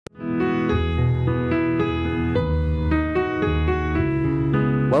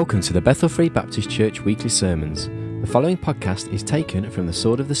Welcome to the Bethel Free Baptist Church weekly sermons. The following podcast is taken from the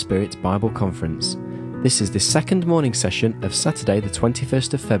Sword of the Spirit Bible Conference. This is the second morning session of Saturday the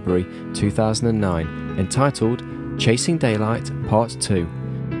 21st of February 2009, entitled Chasing Daylight Part 2,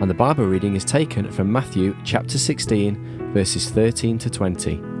 and the Bible reading is taken from Matthew chapter 16 verses 13 to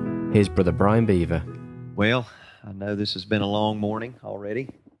 20. Here's Brother Brian Beaver. Well, I know this has been a long morning already,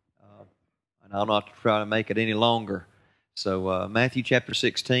 and I'll not try to make it any longer. So Matthew chapter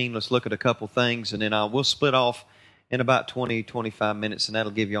 16, let's look at a couple things, and then we'll split off in about 20-25 minutes, and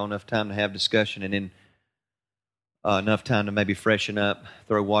that'll give you all enough time to have discussion, and then enough time to maybe freshen up,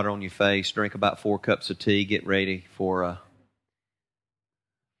 throw water on your face, drink about 4 cups of tea, get ready for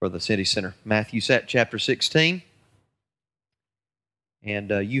the city center. Matthew chapter 16,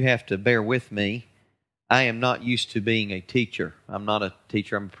 and you have to bear with me. I am not used to being a teacher. I'm not a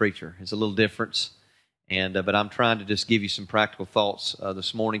teacher, I'm a preacher. It's a little difference. But I'm trying to just give you some practical thoughts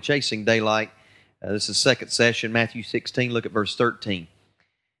this morning. Chasing Daylight. This is the second session, Matthew 16. Look at verse 13.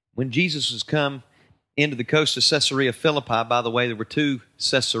 When Jesus was come into the coast of Caesarea Philippi, by the way, there were 2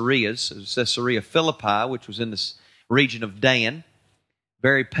 Caesareas. There was Caesarea Philippi, which was in this region of Dan,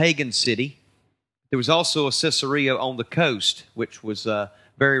 very pagan city. There was also a Caesarea on the coast, which was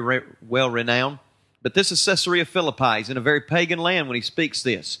very well renowned. But this is Caesarea Philippi. He's in a very pagan land when he speaks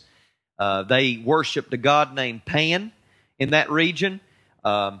this. They worshipped a god named Pan in that region.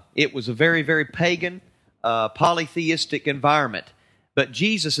 It was a very, very pagan, polytheistic environment. But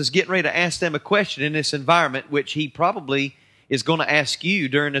Jesus is getting ready to ask them a question in this environment, which he probably is going to ask you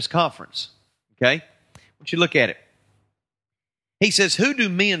during this conference. Okay? I want you to look at it. He says, "Who do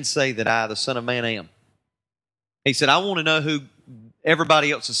men say that I, the Son of Man, am?" He said, "I want to know who everybody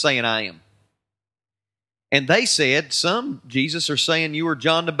else is saying I am." And they said, "Some, Jesus, are saying you are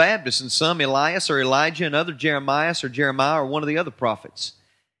John the Baptist, and some Elias or Elijah, and other Jeremiah or one of the other prophets."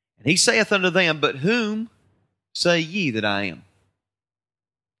 And he saith unto them, "But whom say ye that I am?"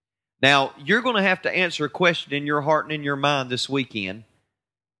 Now, you're going to have to answer a question in your heart and in your mind this weekend.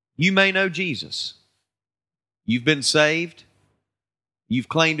 You may know Jesus. You've been saved. You've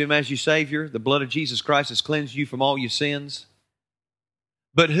claimed Him as your Savior. The blood of Jesus Christ has cleansed you from all your sins.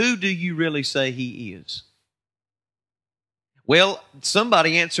 But who do you really say He is? Well,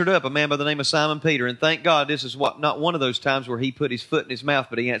 somebody answered up, a man by the name of Simon Peter, and thank God this is not one of those times where he put his foot in his mouth,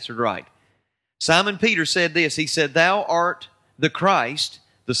 but he answered right. Simon Peter said this, he said, "Thou art the Christ,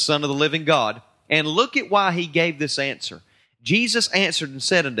 the Son of the living God." And look at why he gave this answer. Jesus answered and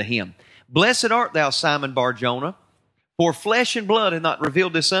said unto him, "Blessed art thou, Simon Bar-Jonah, for flesh and blood hath not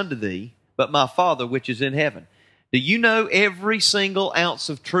revealed this unto thee, but my Father which is in heaven." Do you know every single ounce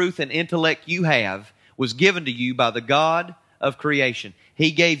of truth and intellect you have was given to you by the God of creation?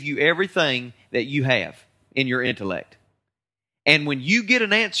 He gave you everything that you have in your intellect. And when you get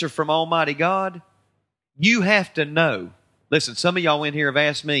an answer from Almighty God, you have to know. Listen, some of y'all in here have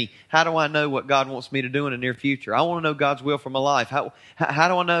asked me, how do I know what God wants me to do in the near future? I want to know God's will for my life. How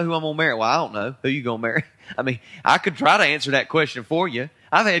do I know who I'm going to marry? Well, I don't know who you're going to marry. I mean, I could try to answer that question for you.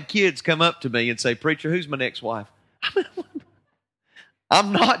 I've had kids come up to me and say, "Preacher, who's my next wife?"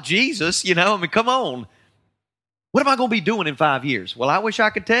 I'm not Jesus, you know. I mean, come on. What am I going to be doing in 5 years? Well, I wish I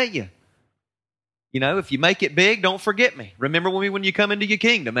could tell you. You know, if you make it big, don't forget me. Remember me when you come into your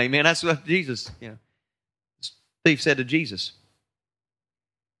kingdom. Amen. That's what Jesus, Steve said to Jesus.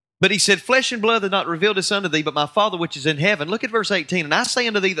 But he said, "Flesh and blood hath not revealed this unto thee, but my Father which is in heaven." Look at verse 18. "And I say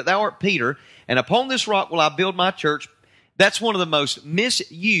unto thee that thou art Peter, and upon this rock will I build my church." That's one of the most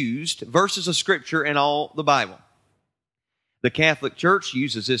misused verses of Scripture in all the Bible. The Catholic Church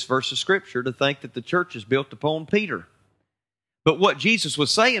uses this verse of Scripture to think that the church is built upon Peter. But what Jesus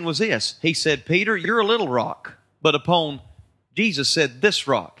was saying was this. He said, "Peter, you're a little rock." But upon, Jesus said, this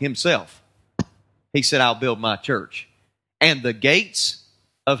rock himself. He said, "I'll build my church. And the gates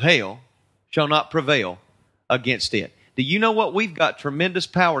of hell shall not prevail against it." Do you know what? We've got tremendous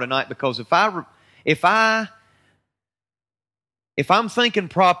power tonight, because if I'm thinking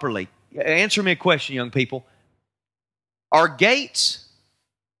properly, answer me a question, young people. Are gates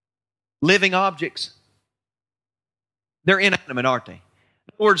living objects? They're inanimate, aren't they? In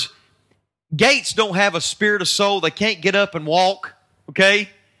other words, gates don't have a spirit, a soul. They can't get up and walk, okay?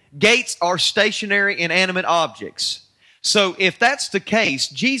 Gates are stationary, inanimate objects. So if that's the case,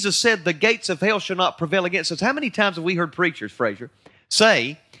 Jesus said the gates of hell shall not prevail against us. How many times have we heard preachers, Frazier,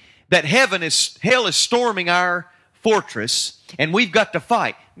 say that hell is storming our fortress, and we've got to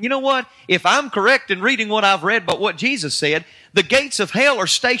fight? You know what? If I'm correct in reading what I've read about what Jesus said, the gates of hell are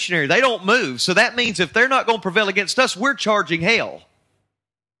stationary. They don't move. So that means if they're not going to prevail against us, we're charging hell.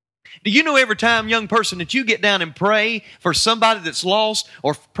 Do you know every time, young person, that you get down and pray for somebody that's lost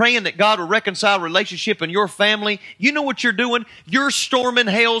or praying that God will reconcile a relationship in your family, you know what you're doing? You're storming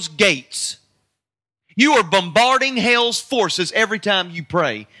hell's gates. You are bombarding hell's forces every time you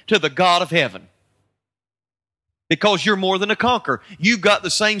pray to the God of heaven. Because you're more than a conqueror. You've got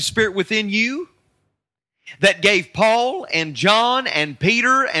the same Spirit within you that gave Paul and John and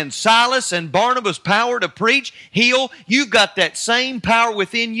Peter and Silas and Barnabas power to preach, heal. You've got that same power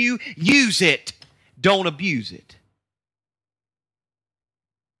within you. Use it. Don't abuse it.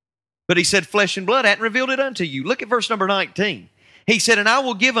 But he said, flesh and blood hadn't revealed it unto you. Look at verse number 19. He said, and I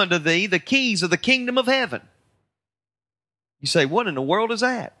will give unto thee the keys of the kingdom of heaven. You say, what in the world is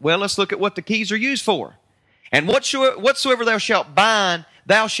that? Well, let's look at what the keys are used for. And whatsoever thou shalt bind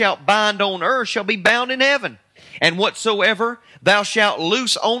on earth shall be bound in heaven. And whatsoever thou shalt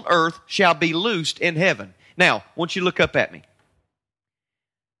loose on earth shall be loosed in heaven. Now, I want you to look up at me.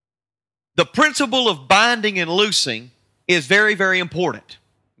 The principle of binding and loosing is very, very important.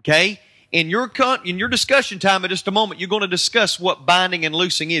 Okay? In your discussion time in just a moment, you're going to discuss what binding and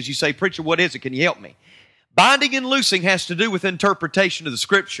loosing is. You say, preacher, what is it? Can you help me? Binding and loosing has to do with interpretation of the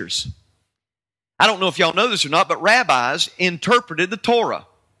Scriptures. I don't know if y'all know this or not, but rabbis interpreted the Torah.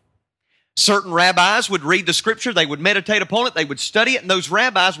 Certain rabbis would read the Scripture, they would meditate upon it, they would study it, and those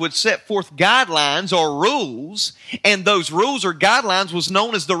rabbis would set forth guidelines or rules, and those rules or guidelines was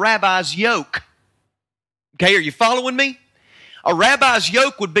known as the rabbi's yoke. Okay, are you following me? A rabbi's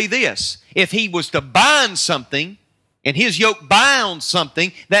yoke would be this. If he was to bind something, and his yoke bound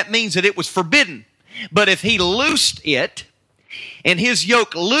something, that means that it was forbidden. But if he loosed it, and his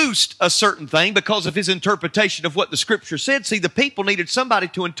yoke loosed a certain thing because of his interpretation of what the Scripture said. See, the people needed somebody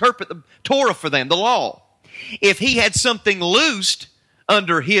to interpret the Torah for them, the law. If he had something loosed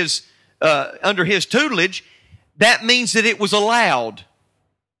under his tutelage, that means that it was allowed.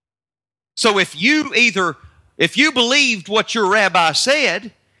 So if you believed what your rabbi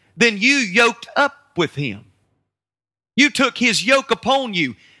said, then you yoked up with him. You took his yoke upon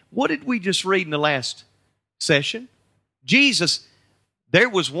you. What did we just read in the last session? Jesus, there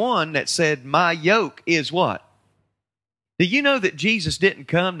was one that said, my yoke is what? Do you know that Jesus didn't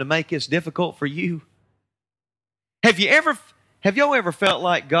come to make this difficult for you? Have y'all ever felt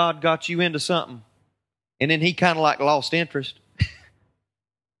like God got you into something and then he kind of like lost interest?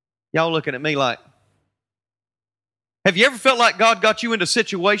 Y'all looking at me like, have you ever felt like God got you into a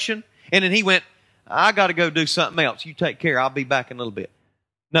situation and then he went, I got to go do something else. You take care. I'll be back in a little bit.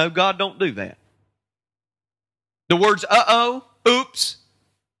 No, God don't do that. The words uh-oh, oops,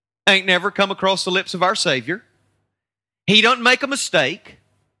 ain't never come across the lips of our Savior. He doesn't make a mistake.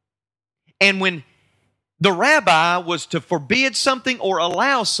 And when the rabbi was to forbid something or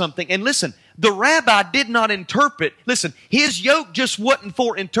allow something, and listen, the rabbi did not interpret. Listen, his yoke just wasn't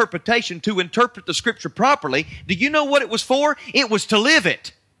for interpretation, to interpret the Scripture properly. Do you know what it was for? It was to live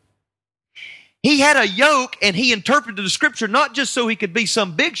it. He had a yoke and he interpreted the Scripture not just so he could be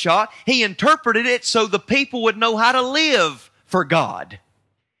some big shot. He interpreted it so the people would know how to live for God.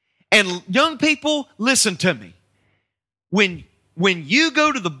 And young people, listen to me. When you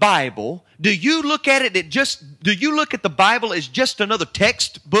go to the Bible, do you look at the Bible as just another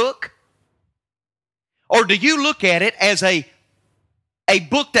textbook? Or do you look at it as a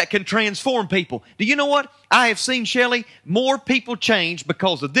book that can transform people? Do you know what? I have seen, Shelley, more people change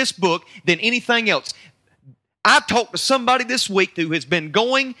because of this book than anything else. I talked to somebody this week who has been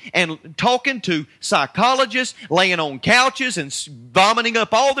going and talking to psychologists, laying on couches and vomiting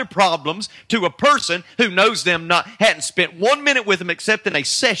up all their problems to a person who knows them hadn't spent 1 minute with them except in a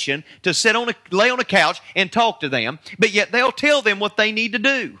session to lay on a couch and talk to them, but yet they'll tell them what they need to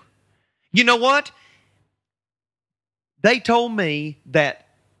do. You know what? They told me that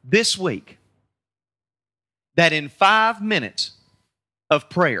this week, that in 5 minutes of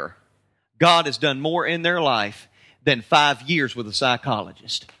prayer, God has done more in their life than 5 years with a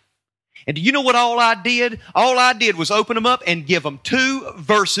psychologist. And do you know what all I did? All I did was open them up and give them 2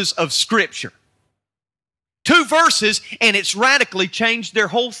 verses of Scripture. 2 verses, and it's radically changed their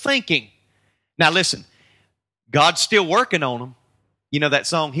whole thinking. Now listen, God's still working on them. You know that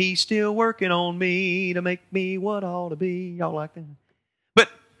song, He's still working on me to make me what I ought to be. Y'all like that? But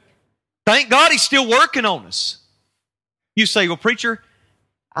thank God He's still working on us. You say, well, preacher,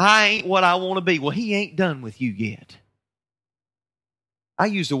 I ain't what I want to be. Well, He ain't done with you yet. I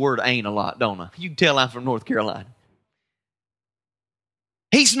use the word ain't a lot, don't I? You can tell I'm from North Carolina.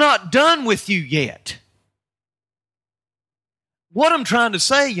 He's not done with you yet. What I'm trying to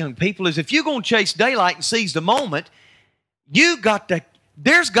say, young people, is if you're going to chase daylight and seize the moment,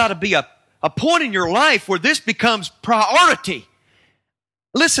 there's got to be a point in your life where this becomes priority.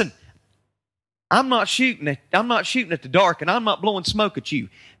 Listen, I'm not shooting at the dark, and I'm not blowing smoke at you.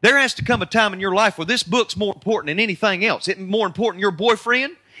 There has to come a time in your life where this book's more important than anything else. It's more important than your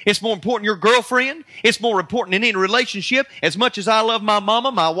boyfriend. It's more important than your girlfriend. It's more important than any relationship. As much as I love my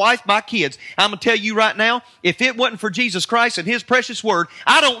mama, my wife, my kids, I'm going to tell you right now, if it wasn't for Jesus Christ and His precious Word,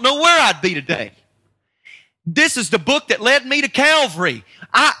 I don't know where I'd be today. This is the book that led me to Calvary.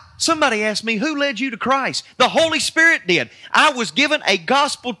 Somebody asked me, who led you to Christ? The Holy Spirit did. I was given a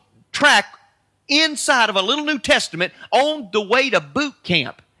gospel tract inside of a little New Testament on the way to boot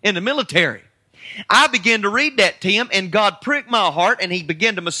camp in the military. I began to read that to him, and God pricked my heart, and He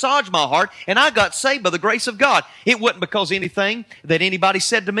began to massage my heart, and I got saved by the grace of God. It wasn't because of anything that anybody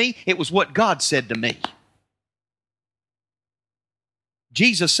said to me. It was what God said to me.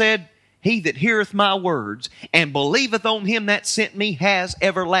 Jesus said, he that heareth my words and believeth on Him that sent me has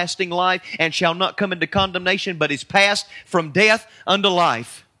everlasting life and shall not come into condemnation, but is passed from death unto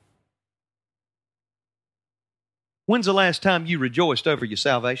life. When's the last time you rejoiced over your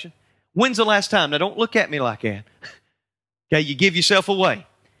salvation? When's the last time? Now, don't look at me like that. Okay, you give yourself away.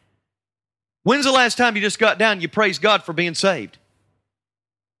 When's the last time you just got down and you praised God for being saved?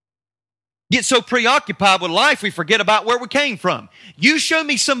 Get so preoccupied with life, we forget about where we came from. You show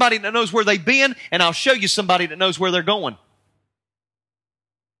me somebody that knows where they've been, and I'll show you somebody that knows where they're going.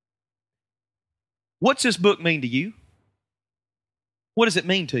 What's this book mean to you? What does it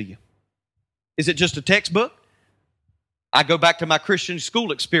mean to you? Is it just a textbook? I go back to my Christian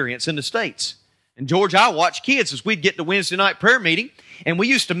school experience in the States. In Georgia, I watched kids as we'd get to Wednesday night prayer meeting, and we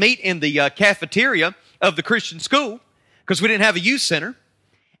used to meet in the cafeteria of the Christian school because we didn't have a youth center.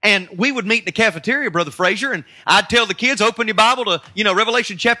 And we would meet in the cafeteria, Brother Frazier, and I'd tell the kids, open your Bible to,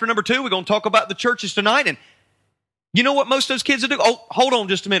 Revelation chapter number 2. We're going to talk about the churches tonight. And you know what most of those kids would do? Oh, hold on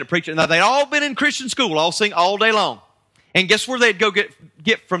just a minute, preacher. Now, they'd all been in Christian school, all sing all day long. And guess where they'd go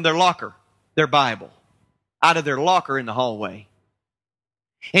get from their locker? Their Bible. Out of their locker in the hallway.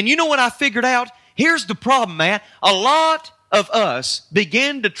 And you know what I figured out? Here's the problem, man. A lot of us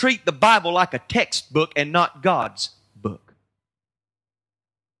begin to treat the Bible like a textbook and not God's book.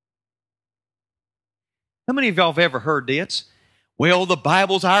 How many of y'all have ever heard this? Well, the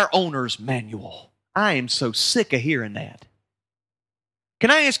Bible's our owner's manual. I am so sick of hearing that.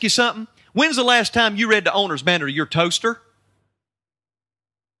 Can I ask you something? When's the last time you read the owner's manual of your toaster?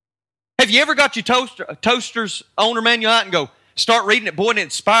 Have you ever got your toaster's owner manual out and start reading it, boy, and it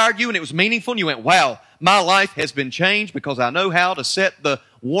inspired you and it was meaningful, and you went, wow, my life has been changed because I know how to set the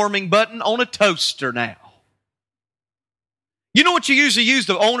warming button on a toaster now. You know what you usually use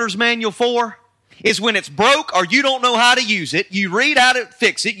the owner's manual for? Is when it's broke or you don't know how to use it, you read how to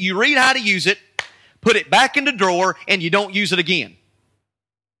fix it, you read how to use it, put it back in the drawer, and you don't use it again.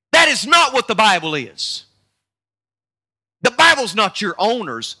 That is not what the Bible is. The Bible's not your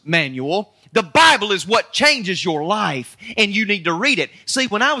owner's manual. The Bible is what changes your life, and you need to read it. See,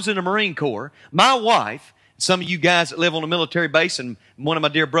 when I was in the Marine Corps, my wife, some of you guys that live on a military base, and one of my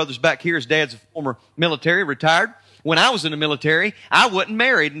dear brothers back here, his dad's a former military, retired. When I was in the military, I wasn't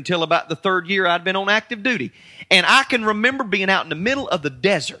married until about the 3rd year I'd been on active duty. And I can remember being out in the middle of the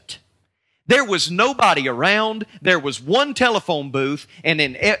desert. There was nobody around. There was one telephone booth, and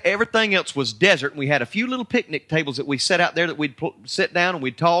then everything else was desert. And we had a few little picnic tables that we set out there that we'd sit down and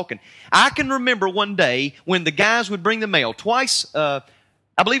we'd talk. And I can remember one day when the guys would bring the mail. I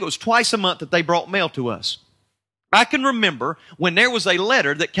believe it was twice a month that they brought mail to us. I can remember when there was a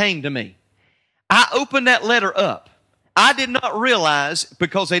letter that came to me. I opened that letter up. I did not realize,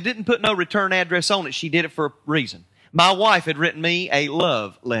 because they didn't put no return address on it, she did it for a reason. My wife had written me a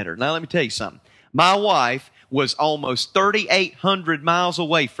love letter. Now, let me tell you something. My wife was almost 3,800 miles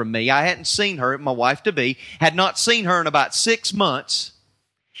away from me. I hadn't seen her, my wife-to-be, had not seen her in about 6 months.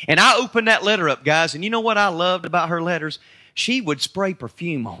 And I opened that letter up, guys, and you know what I loved about her letters? She would spray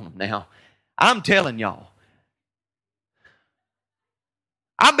perfume on them. Now, I'm telling y'all,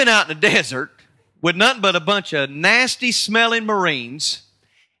 I've been out in the desert with nothing but a bunch of nasty-smelling Marines.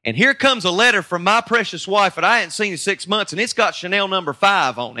 And here comes a letter from my precious wife that I hadn't seen in 6 months, and it's got Chanel number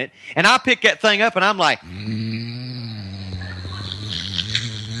 5 on it. And I pick that thing up, and I'm like,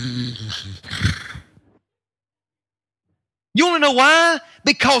 you want to know why?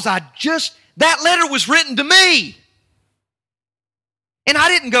 Because that letter was written to me. And I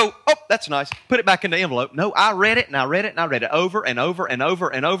didn't go, oh, that's nice, put it back in the envelope. No, I read it, and I read it, and I read it over and over and over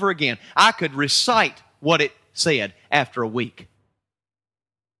and over again. I could recite what it said after a week.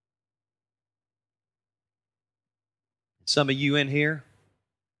 Some of you in here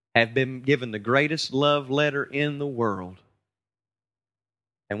have been given the greatest love letter in the world.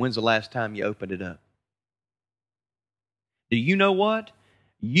 And when's the last time you opened it up? Do you know what?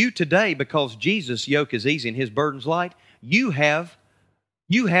 You today, because Jesus' yoke is easy and His burden's light, you have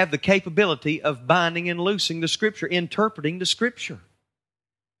the capability of binding and loosing the Scripture, interpreting the Scripture.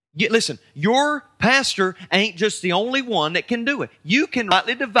 Listen, your pastor ain't just the only one that can do it. You can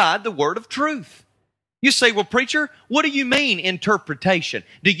rightly divide the word of truth. You say, well, preacher, what do you mean interpretation?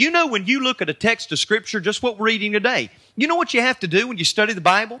 Do you know when you look at a text of Scripture, just what we're reading today, you know what you have to do when you study the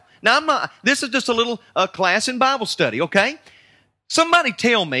Bible? Now, this is just a little class in Bible study, okay? Somebody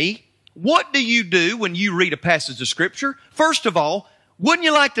tell me, what do you do when you read a passage of Scripture? First of all, wouldn't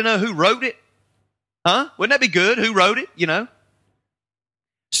you like to know who wrote it? Huh? Wouldn't that be good? Who wrote it, you know?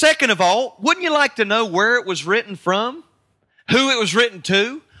 Second of all, wouldn't you like to know where it was written from? Who it was written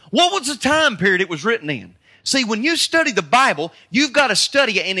to? What was the time period it was written in? See, when you study the Bible, you've got to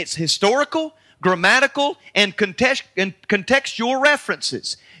study it in its historical, grammatical, and contextual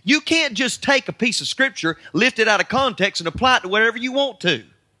references. You can't just take a piece of Scripture, lift it out of context, and apply it to whatever you want to.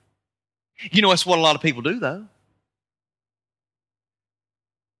 You know, that's what a lot of people do, though.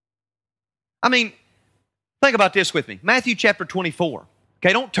 I mean, think about this with me. Matthew chapter 24.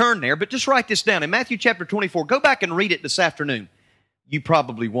 Okay, don't turn there, but just write this down. In Matthew chapter 24, go back and read it this afternoon. You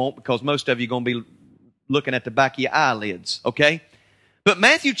probably won't, because most of you are going to be looking at the back of your eyelids, okay? But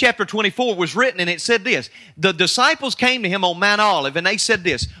Matthew chapter 24 was written, and it said this. The disciples came to Him on Mount Olive, and they said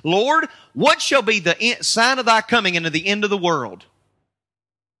this, Lord, what shall be the sign of Thy coming into the end of the world?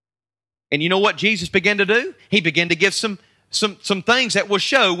 And you know what Jesus began to do? He began to give some things that will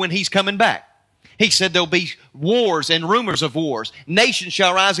show when He's coming back. He said there'll be wars and rumors of wars. Nation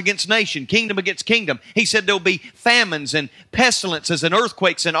shall rise against nation, kingdom against kingdom. He said there'll be famines and pestilences and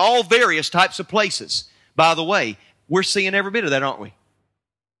earthquakes in all various types of places. By the way, we're seeing every bit of that, aren't we?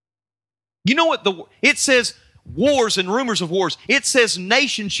 You know what it says? Wars and rumors of wars. It says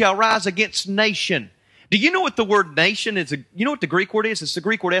nation shall rise against nation. Do you know what the word nation is? You know what the Greek word is? It's the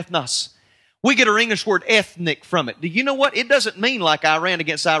Greek word ethnos. We get our English word ethnic from it. Do you know what? It doesn't mean like Iran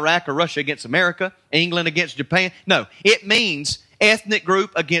against Iraq or Russia against America, England against Japan. No, it means ethnic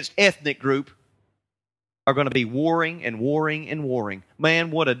group against ethnic group are going to be warring and warring and warring. Man,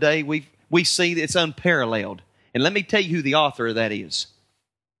 what a day we see. It's unparalleled. And let me tell you who the author of that is.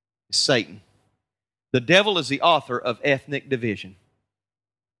 It's Satan. The devil is the author of ethnic division.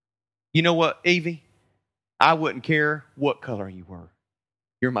 You know what, Evie? I wouldn't care what color you were.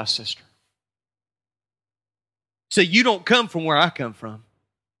 You're my sister. See, you don't come from where I come from.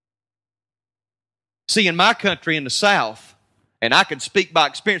 See, in my country, in the South, and I can speak by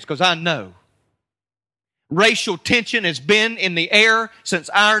experience because I know, racial tension has been in the air since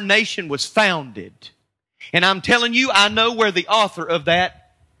our nation was founded. And I'm telling you, I know where the author of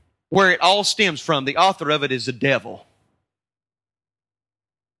that, where it all stems from. The author of it is the devil.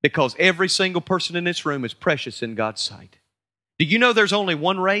 Because every single person in this room is precious in God's sight. Do you know there's only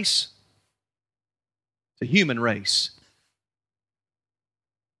one race? The human race.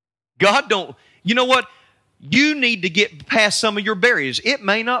 You know what? You need to get past some of your barriers. It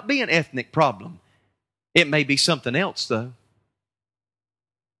may not be an ethnic problem. It may be something else, though.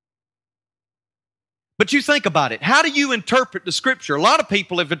 But you think about it. How do you interpret the Scripture? A lot of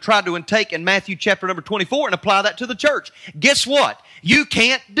people have tried to take in Matthew chapter number 24 and apply that to the church. Guess what? You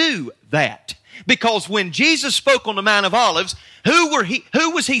can't do that. Because when Jesus spoke on the Mount of Olives, who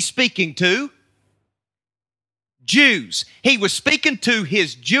was He speaking to? Jews. He was speaking to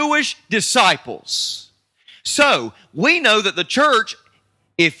His Jewish disciples. So, we know that the church,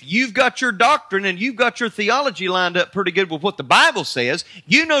 if you've got your doctrine and you've got your theology lined up pretty good with what the Bible says,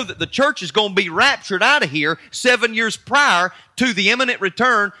 you know that the church is going to be raptured out of here 7 years prior to the imminent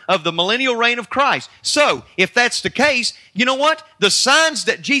return of the millennial reign of Christ. So, if that's the case, you know what? The signs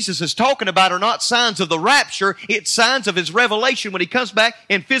that Jesus is talking about are not signs of the rapture, it's signs of His revelation when He comes back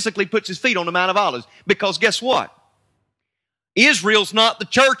and physically puts His feet on the Mount of Olives. Because guess what? Israel's not the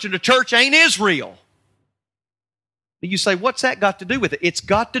church and the church ain't Israel. You say, what's that got to do with it? It's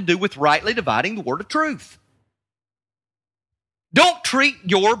got to do with rightly dividing the word of truth. Don't treat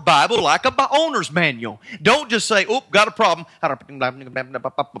your Bible like a owner's manual. Don't just say, oh, got a problem.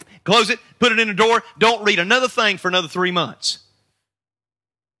 Close it, put it in the door. Don't read another thing for another 3 months.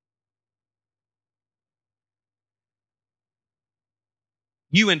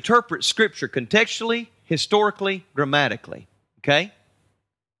 You interpret Scripture contextually, historically, grammatically. Okay?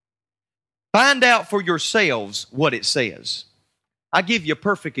 Find out for yourselves what it says. I'll give you a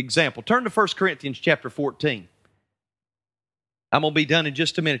perfect example. Turn to 1 Corinthians chapter 14. I'm going to be done in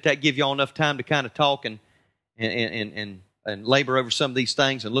just a minute. That give you all enough time to kind of talk and labor over some of these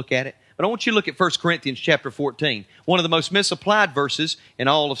things and look at it. But I want you to look at 1 Corinthians chapter 14. One of the most misapplied verses in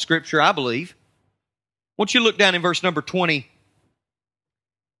all of Scripture, I believe. I want you to look down in verse number 20.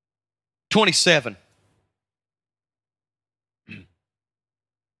 27.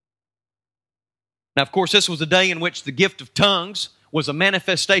 Now, of course, this was a day in which the gift of tongues was a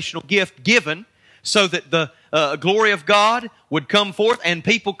manifestational gift given so that the glory of God would come forth and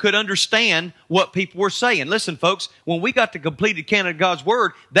people could understand what people were saying. Listen, folks, when we got the completed canon of God's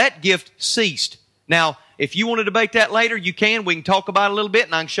Word, that gift ceased. Now, if you want to debate that later, you can. We can talk about it a little bit,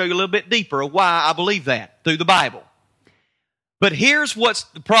 and I can show you a little bit deeper of why I believe that through the Bible. But here's what's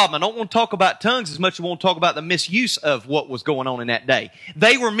the problem. I don't want to talk about tongues as much as I want to talk about the misuse of what was going on in that day.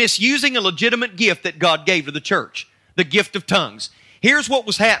 They were misusing a legitimate gift that God gave to the church, the gift of tongues. Here's what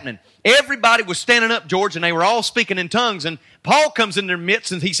was happening. Everybody was standing up, George, and they were all speaking in tongues, and Paul comes in their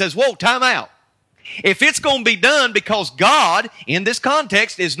midst and he says, whoa, time out. If it's going to be done, because God, in this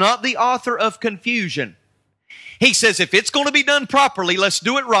context, is not the author of confusion. He says, if it's going to be done properly, let's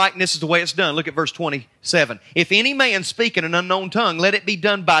do it right, and this is the way it's done. Look at verse 27. If any man speak in an unknown tongue, let it be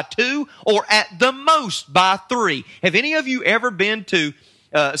done by 2, or at the most by 3. Have any of you ever been to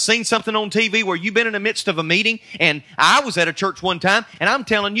seen something on TV where you've been in the midst of a meeting? And I was at a church one time, and I'm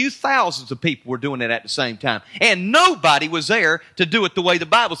telling you, thousands of people were doing it at the same time. And nobody was there to do it the way the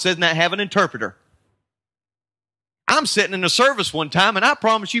Bible says, and not have an interpreter. I'm sitting in a service one time, and I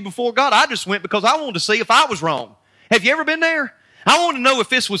promise you before God, I just went because I wanted to see if I was wrong. Have you ever been there? I want to know if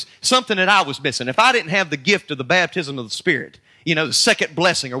this was something that I was missing, if I didn't have the gift of the baptism of the Spirit, you know, the second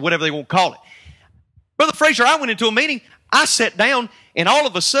blessing or whatever they want to call it. Brother Frazier, I went into a meeting, I sat down, and all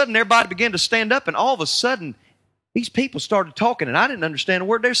of a sudden everybody began to stand up, and all of a sudden these people started talking, and I didn't understand a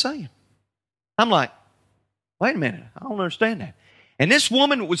word they're saying. I'm like, wait a minute, I don't understand that. And this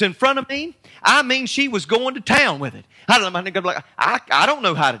woman was in front of me. I mean, she was going to town with it. I don't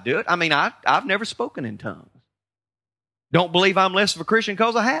know how to do it. I mean, I've never spoken in tongues. Don't believe I'm less of a Christian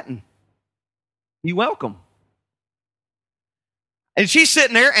because I hadn't. You're welcome. And she's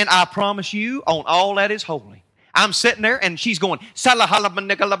sitting there, and I promise you, on all that is holy. I'm sitting there, and she's going, and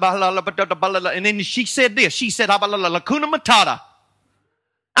then she said this. She said, Hakuna Matata.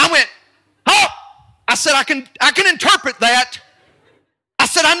 I went, oh! I said, I can interpret that. I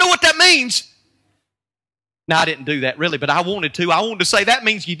said, I know what that means. Now, I didn't do that really, but I wanted to. I wanted to say that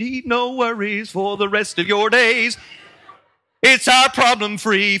means you need no worries for the rest of your days. It's our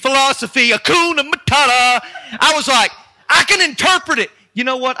problem-free philosophy, Hakuna Matata. I was like, I can interpret it. You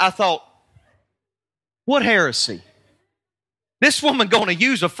know what? I thought, what heresy. This woman going to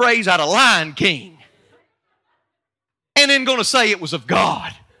use a phrase out of Lion King and then going to say it was of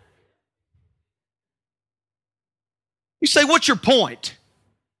God. You say, what's your point?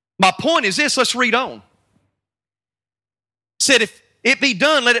 My point is this. Let's read on. It said, if it be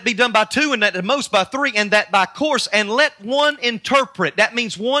done, let it be done by 2, and at the most by 3, and that by course, and let one interpret. That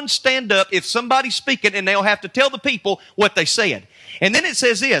means one stand up if somebody's speaking, and they'll have to tell the people what they said. And then it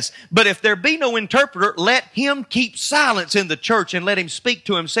says this, but if there be no interpreter, let him keep silence in the church, and let him speak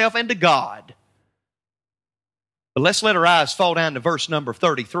to himself and to God. But let's let our eyes fall down to verse number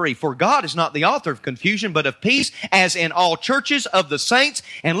 33. For God is not the author of confusion, but of peace, as in all churches of the saints.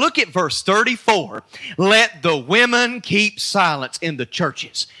 And look at verse 34. Let the women keep silence in the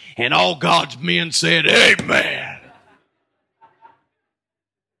churches. And all God's men said, amen.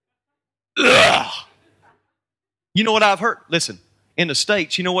 Ugh. You know what I've heard? Listen, in the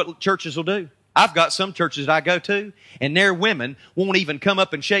States, you know what churches will do? I've got some churches that I go to, and their women won't even come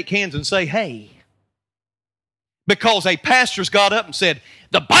up and shake hands and say, hey. Because a pastor's got up and said,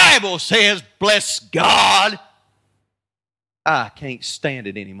 the Bible says, bless God. I can't stand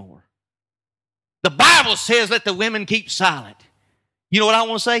it anymore. The Bible says, let the women keep silent. You know what I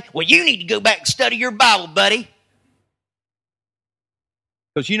want to say? Well, you need to go back and study your Bible, buddy.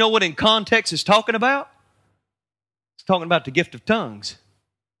 Because you know what in context it's talking about? It's talking about the gift of tongues.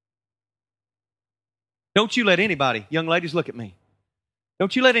 Don't you let anybody, young ladies, look at me.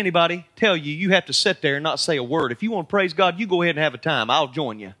 Don't you let anybody tell you you have to sit there and not say a word. If you want to praise God, you go ahead and have a time. I'll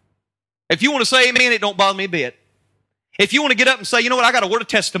join you. If you want to say amen, it don't bother me a bit. If you want to get up and say, you know what, I got a word of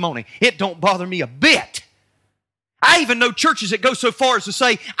testimony, it don't bother me a bit. I even know churches that go so far as to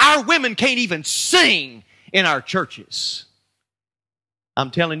say our women can't even sing in our churches. I'm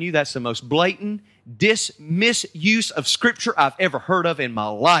telling you, that's the most blatant misuse of Scripture I've ever heard of in my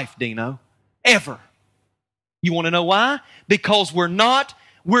life, Dino. Ever. You want to know why? Because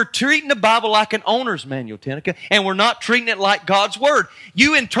we're treating the Bible like an owner's manual, Tenica, and we're not treating it like God's Word.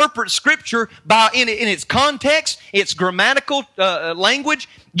 You interpret Scripture in its context, its grammatical language.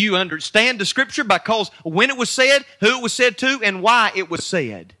 You understand the Scripture because when it was said, who it was said to, and why it was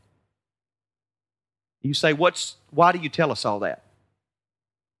said. You say, why do you tell us all that?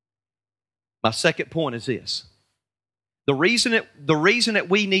 My second point is this. The reason that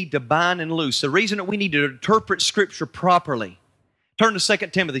we need to bind and loose, the reason that we need to interpret Scripture properly. Turn to 2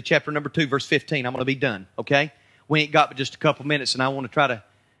 Timothy chapter number 2, verse 15. I'm going to be done, okay? We ain't got but just a couple minutes, and I want to try to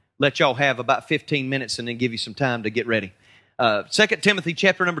let y'all have about 15 minutes and then give you some time to get ready. 2 Timothy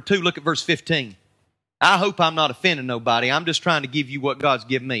chapter number 2, look at verse 15. I hope I'm not offending nobody. I'm just trying to give you what God's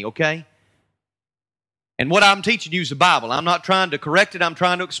given me, okay? And what I'm teaching you is the Bible. I'm not trying to correct it. I'm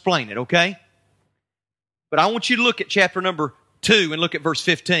trying to explain it, okay? But I want you to look at chapter number 2 and look at verse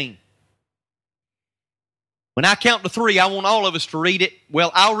 15. When I count to 3, I want all of us to read it.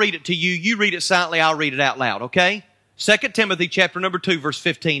 Well, I'll read it to you. You read it silently. I'll read it out loud, okay? 2 Timothy chapter number 2, verse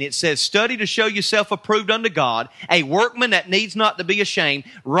 15. It says, "Study to show yourself approved unto God, a workman that needs not to be ashamed,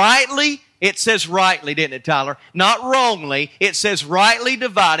 rightly," it says rightly, didn't it, Tyler? Not wrongly. It says rightly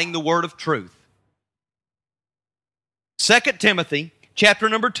dividing the word of truth. 2 Timothy chapter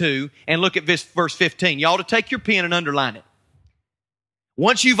number 2, and look at verse 15. You ought to take your pen and underline it.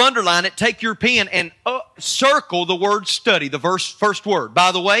 Once you've underlined it, take your pen and circle the word study, the first word.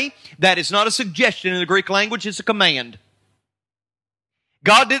 By the way, that is not a suggestion in the Greek language, it's a command.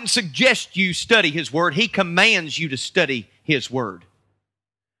 God didn't suggest you study His Word, He commands you to study His Word.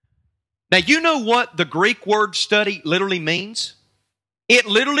 Now, you know what the Greek word study literally means? It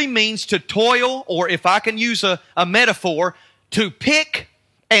literally means to toil, or if I can use a metaphor, to pick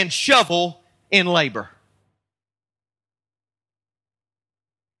and shovel in labor.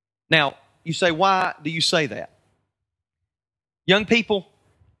 Now, you say, why do you say that? Young people,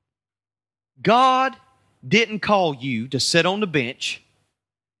 God didn't call you to sit on the bench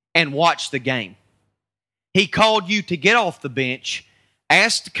and watch the game. He called you to get off the bench,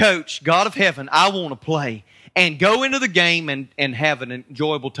 ask the coach, God of heaven, I want to play, and go into the game and have an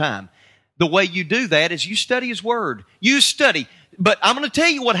enjoyable time. The way you do that is you study His Word. You study. But I'm going to tell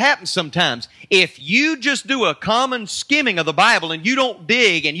you what happens sometimes. If you just do a common skimming of the Bible and you don't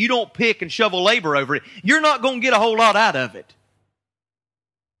dig and you don't pick and shovel labor over it, you're not going to get a whole lot out of it.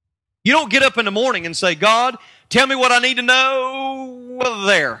 You don't get up in the morning and say, God, tell me what I need to know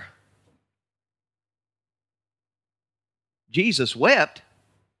there. Jesus wept.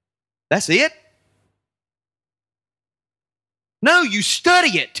 That's it? No, you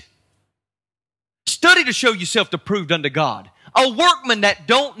study it. Study to show yourself approved unto God. A workman that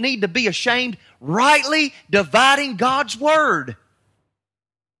don't need to be ashamed, rightly dividing God's Word.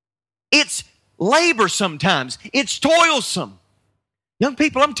 It's labor sometimes. It's toilsome. Young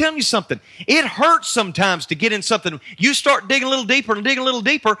people, I'm telling you something. It hurts sometimes to get in something. You start digging a little deeper and digging a little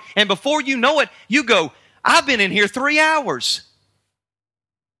deeper, and before you know it, you go, I've been in here 3 hours.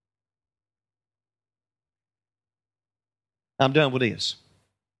 I'm done with this.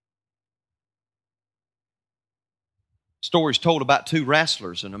 Stories told about 2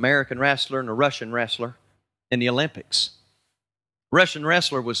 wrestlers, an American wrestler and a Russian wrestler in the Olympics. Russian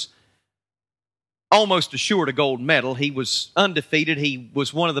wrestler was almost assured a gold medal. He was undefeated. He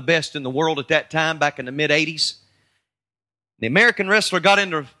was one of the best in the world at that time, back in the mid-'80s. The American wrestler got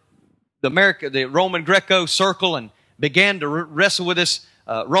into the Roman Greco circle and began to wrestle with this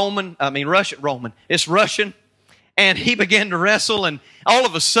Russian. And he began to wrestle, and all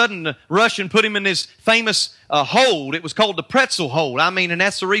of a sudden, the Russian put him in this famous hold. It was called the pretzel hold. And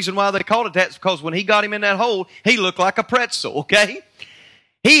that's the reason why they called it that, because when he got him in that hold, he looked like a pretzel, okay?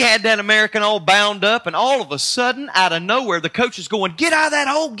 He had that American all bound up, and all of a sudden, out of nowhere, the coach is going, get out of that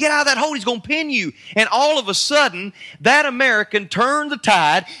hold, get out of that hold, he's going to pin you. And all of a sudden, that American turned the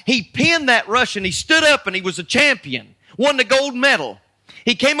tide. He pinned that Russian. He stood up, and he was a champion, won the gold medal.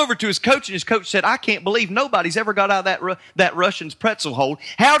 He came over to his coach, and his coach said, I can't believe nobody's ever got out of that Russian's pretzel hold.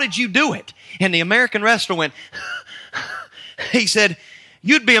 How did you do it? And the American wrestler went, he said,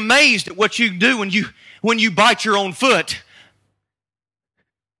 you'd be amazed at what you do when you bite your own foot.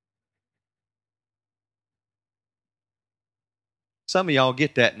 Some of y'all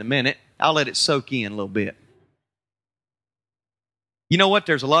get that in a minute. I'll let it soak in a little bit. You know what?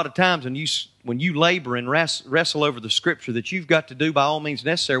 There's a lot of times when you labor and wrestle over the Scripture that you've got to do by all means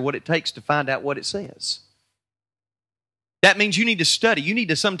necessary what it takes to find out what it says. That means you need to study. You need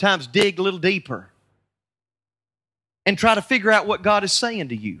to sometimes dig a little deeper and try to figure out what God is saying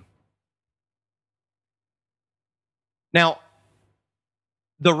to you. Now,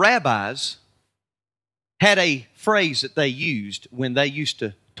 the rabbis had a phrase that they used when they used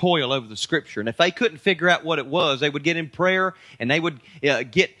to toil over the Scripture. And if they couldn't figure out what it was, they would get in prayer and they would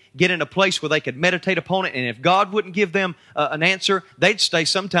get in a place where they could meditate upon it. And if God wouldn't give them an answer, they'd stay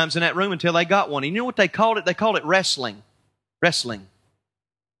sometimes in that room until they got one. And you know what they called it? They called it wrestling. Wrestling.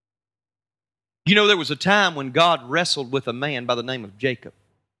 You know, there was a time when God wrestled with a man by the name of Jacob.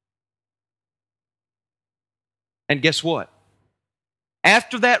 And guess what?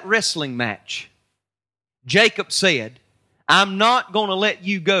 After that wrestling match, Jacob said, I'm not going to let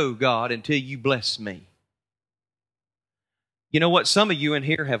you go, God, until you bless me. You know what? Some of you in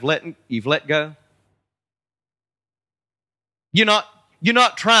here you've let go. You're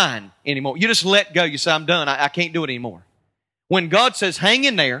not trying anymore. You just let go. You say, I'm done. I can't do it anymore. When God says, hang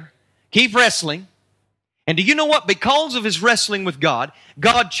in there, keep wrestling. And do you know what? Because of his wrestling with God,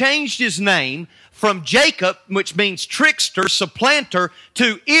 God changed his name from Jacob, which means trickster, supplanter,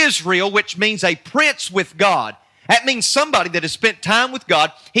 to Israel, which means a prince with God. That means somebody that has spent time with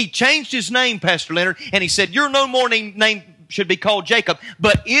God. He changed his name, Pastor Leonard, and he said, you're no more name should be called Jacob,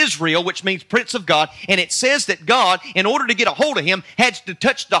 but Israel, which means Prince of God. And it says that God, in order to get a hold of him, had to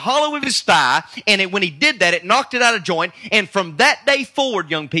touch the hollow of his thigh. And when he did that, it knocked it out of joint. And from that day forward,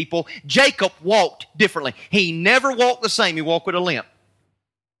 young people, Jacob walked differently. He never walked the same. He walked with a limp.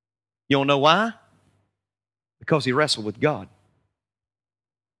 You don't know why? Because he wrestled with God.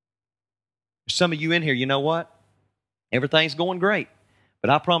 Some of you in here, you know what? Everything's going great.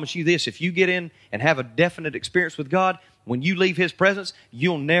 But I promise you this, if you get in and have a definite experience with God, when you leave his presence,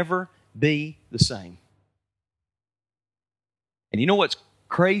 you'll never be the same. And you know what's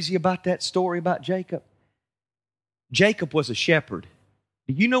crazy about that story about Jacob? Jacob was a shepherd.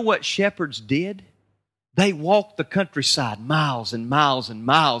 Do you know what shepherds did? They walked the countryside miles and miles and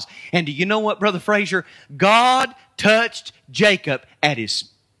miles. And do you know what, Brother Frazier? God touched Jacob at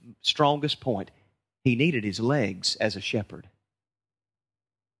his strongest point. He needed his legs as a shepherd.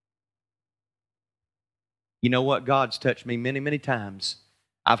 You know what? God's touched me many, many times.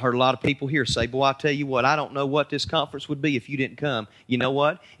 I've heard a lot of people here say, boy, I tell you what, I don't know what this conference would be if you didn't come. You know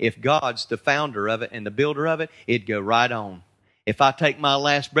what? If God's the founder of it and the builder of it, it'd go right on. If I take my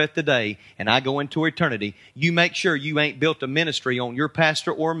last breath today and I go into eternity, you make sure you ain't built a ministry on your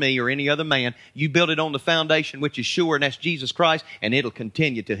pastor or me or any other man. You build it on the foundation which is sure, and that's Jesus Christ, and it'll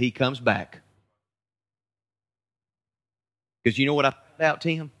continue till he comes back. Because you know what I found out,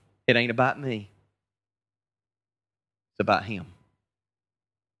 Tim? It ain't about me. It's about him.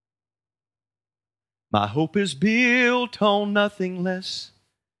 My hope is built on nothing less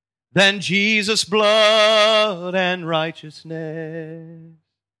than Jesus' blood and righteousness.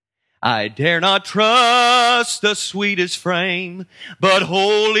 I dare not trust the sweetest frame, but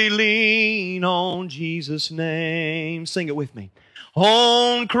wholly lean on Jesus' name. Sing it with me.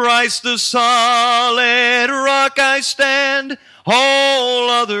 On Christ the solid rock I stand, all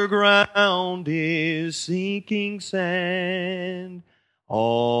other ground is sinking sand.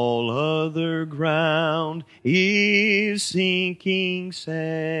 All other ground is sinking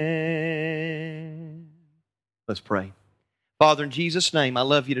sand. Let's pray. Father, in Jesus' name, I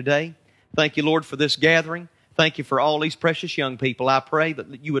love you today. Thank you, Lord, for this gathering. Thank you for all these precious young people. I pray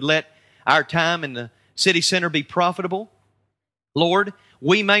that you would let our time in the city center be profitable. Lord,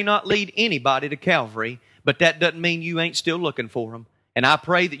 we may not lead anybody to Calvary, but that doesn't mean you ain't still looking for them. And I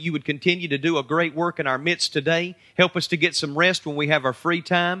pray that you would continue to do a great work in our midst today. Help us to get some rest when we have our free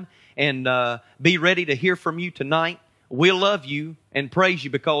time, and be ready to hear from you tonight. We'll love you and praise you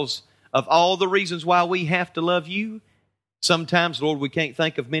because of all the reasons why we have to love you. Sometimes, Lord, we can't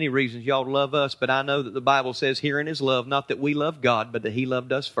think of many reasons you ought to love us, but I know that the Bible says herein is love, not that we love God, but that he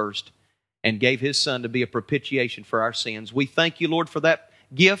loved us first and gave his Son to be a propitiation for our sins. We thank you, Lord, for that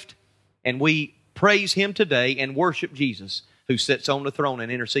gift, and we praise him today and worship Jesus, who sits on the throne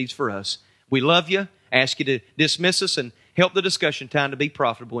and intercedes for us. We love you, ask you to dismiss us and help the discussion time to be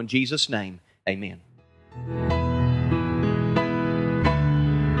profitable. In Jesus' name, amen.